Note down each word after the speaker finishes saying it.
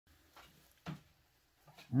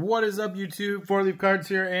What is up, YouTube? 4Leaf Cards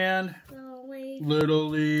here and Little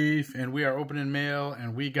Leaf, and we are opening mail,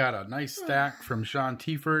 and we got a nice stack from Sean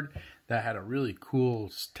Tiford that had a really cool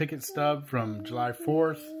ticket stub from July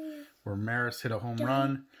 4th where Maris hit a home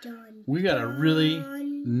run. We got a really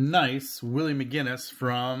nice Willie McGinnis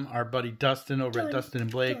from our buddy Dustin over at Dustin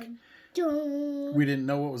and Blake. We didn't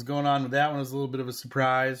know what was going on with that one. It was a little bit of a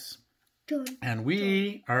surprise. And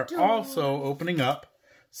we are also opening up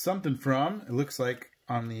something from, it looks like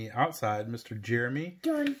on the outside, Mr. Jeremy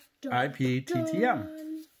IP TTM.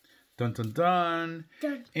 Dun dun dun.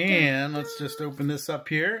 And let's just open this up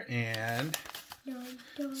here and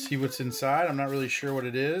see what's inside. I'm not really sure what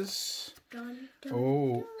it is.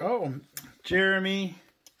 Oh, Jeremy.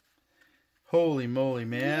 Holy moly,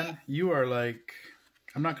 man. You are like,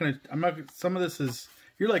 some of this is,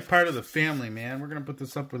 you're like part of the family, man. We're going to put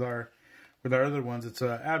this up with our other ones. It's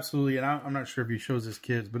absolutely, and I'm not sure if he shows his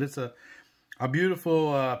kids, but it's a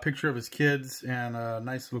beautiful picture of his kids and a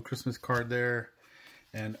nice little Christmas card there.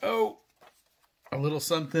 And oh, a little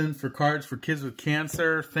something for cards for kids with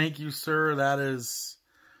cancer. Thank you, sir. That is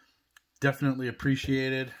definitely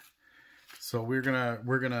appreciated. So we're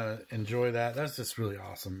gonna enjoy that. That's just really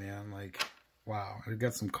awesome, man. Like, wow. I've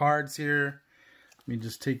got some cards here. Let me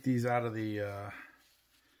just take these out of the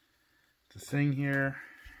thing here.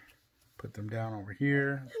 Put them down over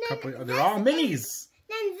here. They're all minis.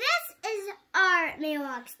 Then this is our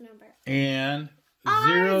mailbox number. And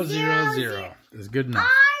 000 is good enough.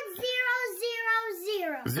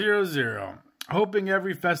 R000. Hoping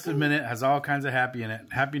every festive minute has all kinds of happy in it.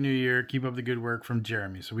 Happy New Year. Keep up the good work from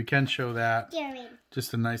Jeremy. So we can show that. Jeremy.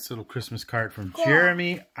 Just a nice little Christmas card from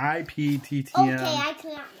Jeremy IP TTM. Okay, I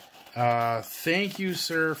cannot. Thank you,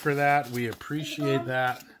 sir, for that. We appreciate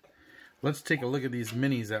that. Let's take a look at these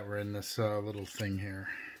minis that were in this little thing here.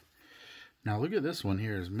 Now, look at this one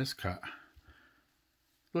here is miscut.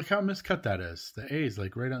 Look how miscut that is. The A is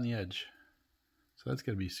like right on the edge. So that's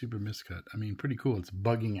going to be super miscut. I mean, pretty cool. It's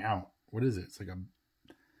bugging out. What is it? It's like a,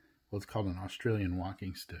 well, it's called an Australian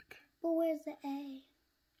walking stick. But where's the A?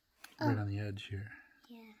 Right on the edge here.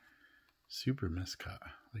 Yeah. Super miscut.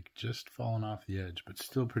 Like just falling off the edge, but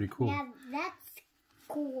still pretty cool. Yeah, that's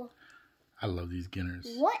cool. I love these Ginners.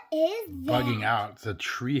 What is that? Bugging out. It's a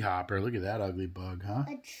tree hopper. Look at that ugly bug, huh?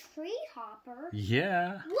 A tree hopper?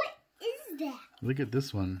 Yeah. What is that? Look at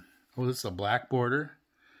this one. Oh, this is a black border.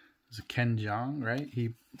 It's a Ken Jeong, right?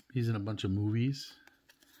 He's in a bunch of movies.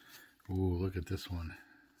 Ooh, look at this one.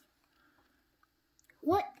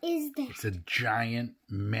 What is that? It's a giant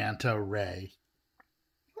manta ray.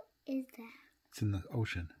 What is that? It's in the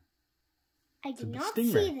ocean. I did not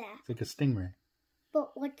see that. It's like a stingray.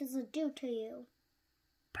 But what does it do to you?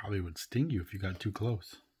 Probably would sting you if you got too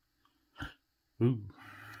close. Ooh.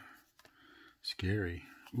 Scary.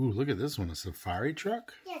 Ooh, look at this one. A safari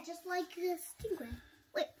truck? Yeah, just like the stingray.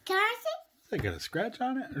 Wait, can I see? They got a scratch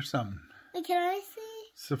on it or something? Wait, can I see?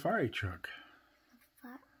 Safari truck.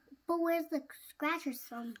 But where's the scratch or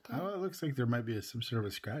something? Oh, it looks like there might be some sort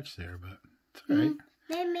of a scratch there, but it's all right.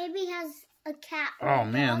 Maybe it has a cat. Oh,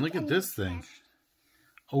 man, look at this thing.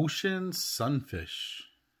 Ocean sunfish.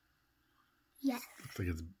 Yes. Looks like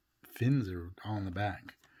its fins are all in the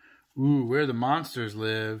back. Ooh, where the monsters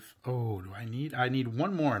live. Oh, I need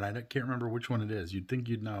one more, and I can't remember which one it is. You'd think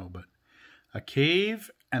you'd know, but a cave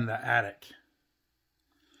and the attic.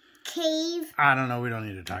 Cave. I don't know. We don't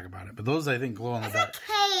need to talk about it, but those I think glow in the dark.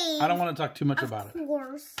 Cave. I don't want to talk too much about it. Of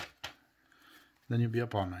course. Then you'll be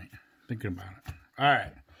up all night thinking about it. All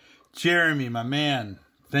right, Jeremy, my man.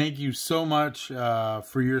 Thank you so much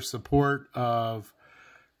for your support of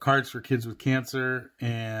Cards for Kids with Cancer.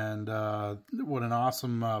 And what an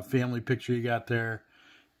awesome family picture you got there.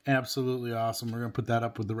 Absolutely awesome. We're going to put that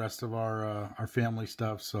up with the rest of our family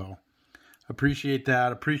stuff. So appreciate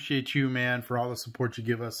that. Appreciate you, man, for all the support you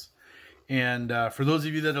give us. And for those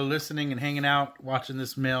of you that are listening and hanging out, watching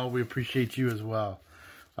this mail, we appreciate you as well.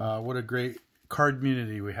 What a great card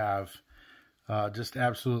community we have. Just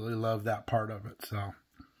absolutely love that part of it. So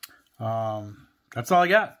that's all I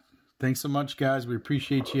got. Thanks so much, guys. We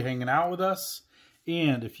appreciate you hanging out with us.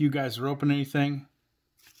 And if you guys are opening anything,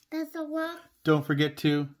 that's a lot. Don't forget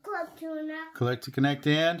to collect to connect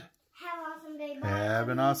and have an awesome day. Bye. Have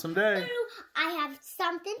an awesome day. I have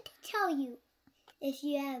something to tell you. If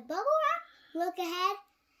you have bubble wrap, look ahead.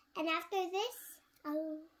 And after this,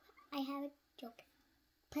 I have a joke.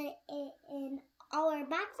 Put it in all our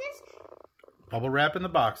boxes. Bubble wrap in the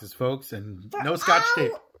boxes, folks, and no scotch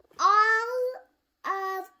tape. All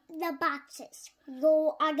of the boxes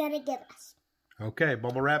you are gonna give us. Okay,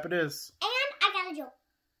 bubble wrap it is. And I got a joke.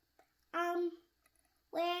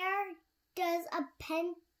 Where does a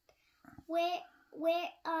pen? Where where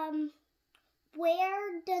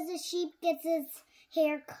does a sheep get his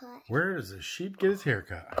hair cut? Where does a sheep get his hair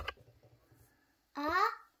cut?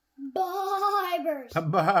 Barbers. A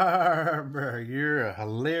barber. You're a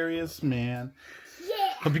hilarious man.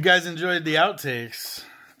 Yeah. Hope you guys enjoyed the outtakes.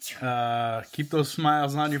 Keep those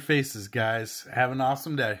smiles on your faces, guys. Have an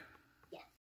awesome day.